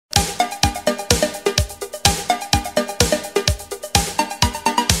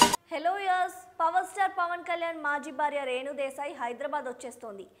కళ్యాణ్ మాజీ భార్య రేణు దేశాయ్ హైదరాబాద్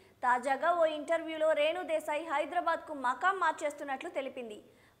వచ్చేస్తోంది. తాజాగా ఓ ఇంటర్వ్యూలో రేణు దేశాయ్ హైదరాబాద్కు మకాం మార్చేస్తున్నట్లు తెలిపింది.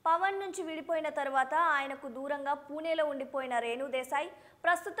 పవన్ నుంచి విడిపోయిన తర్వాత ఆయనకు దూరంగా పూణేలో ఉండిపోయిన రేణు దేశాయ్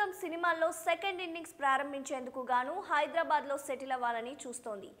ప్రస్తుతం సినిమాల్లో సెకండ్ ఇన్నింగ్స్ ప్రారంభించేందుకు గాను హైదరాబాద్లో సెటిల్ అవ్వాలని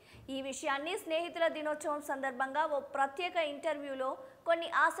చూస్తోంది. ఈ విషయాన్ని స్నేహితుల దినోత్సవం సందర్భంగా ఓ ప్రత్యేక ఇంటర్వ్యూలో కొన్ని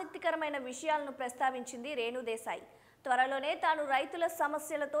ఆసక్తికరమైన విషయాలను ప్రస్తావించింది రేణు దేశాయ్. త్వరలోనే తాను రైతుల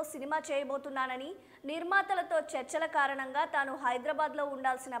సమస్యలతో సినిమా చేయబోతున్నానని, నిర్మాతలతో చర్చల కారణంగా తాను హైదరాబాద్లో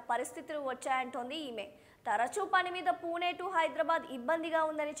ఉండాల్సిన పరిస్థితులు వచ్చాయంటోంది ఈమె. తరచూ పని మీద పూణే టు హైదరాబాద్ ఇబ్బందిగా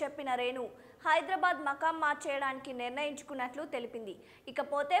ఉందని చెప్పిన రేణు హైదరాబాద్ మకాం మార్చేయడానికి నిర్ణయించుకున్నట్లు తెలిపింది.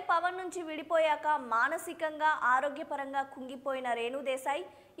 ఇకపోతే పవన్ నుంచి విడిపోయాక మానసికంగా ఆరోగ్యపరంగా కుంగిపోయిన రేణు దేశాయ్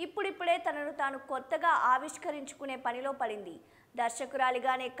ఇప్పుడిప్పుడే తనను తాను కొత్తగా ఆవిష్కరించుకునే పనిలో పడింది.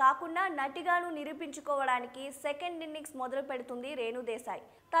 దర్శకురాలిగానే కాకుండా నటిగాను నిరూపించుకోవడానికి సెకండ్ ఇన్నింగ్స్ మొదలు పెడుతుంది రేణు దేశాయ్.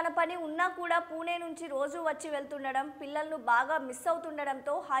 తన పని ఉన్నా కూడా పూణే నుంచి రోజు వచ్చి వెళ్తుండడం, పిల్లలను బాగా మిస్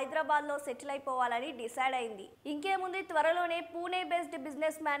అవుతుండడంతో హైదరాబాద్లో సెటిల్ అయిపోవాలని డిసైడ్ అయింది. ఇంకేముంది, త్వరలోనే పూణే బేస్డ్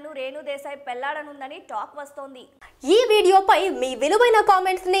బిజినెస్ మ్యాన్ ను రేణు దేశాయ్ పెళ్లాడనుందని టాక్ వస్తోంది. ఈ వీడియోపై మీ విలువైన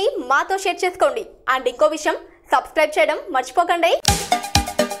కామెంట్స్ ని మాతో షేర్ చేసుకోండి. అండ్ ఇంకో విషయం, సబ్స్క్రైబ్ చేయడం మర్చిపోకండి.